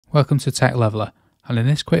Welcome to Tech Leveler, and in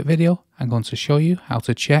this quick video I'm going to show you how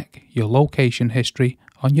to check your location history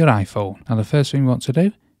on your iPhone. Now the first thing we want to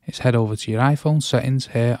do is head over to your iPhone settings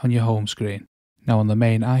here on your home screen. Now on the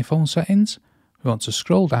main iPhone settings we want to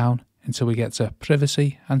scroll down until we get to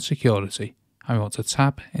privacy and security, and we want to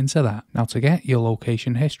tap into that. Now to get your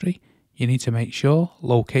location history you need to make sure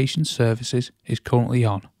location services is currently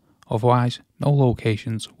on, otherwise no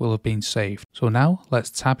locations will have been saved. So now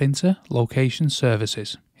let's tap into location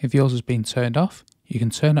services. If yours has been turned off, you can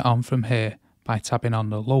turn it on from here by tapping on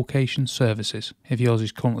the location services. If yours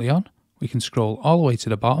is currently on, we can scroll all the way to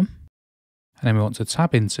the bottom and then we want to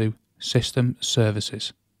tap into system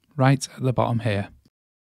services right at the bottom here.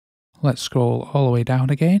 Let's scroll all the way down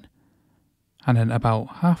again, and then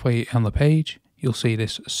about halfway on the page you'll see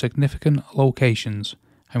this significant locations,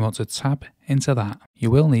 and we want to tap into that. You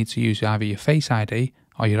will need to use either your Face ID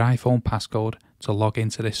or your iPhone passcode to log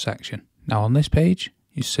into this section. Now on this page,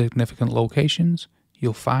 your significant locations,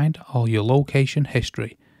 you'll find all your location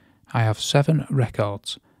history. I have 7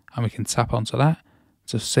 records and we can tap onto that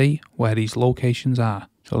to see where these locations are.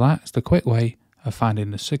 So that is the quick way of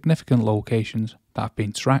finding the significant locations that have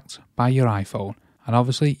been tracked by your iPhone. And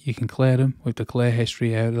obviously you can clear them with the clear history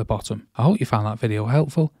here at the bottom. I hope you found that video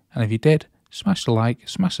helpful, and if you did, smash the like,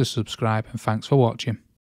 smash the subscribe, and thanks for watching.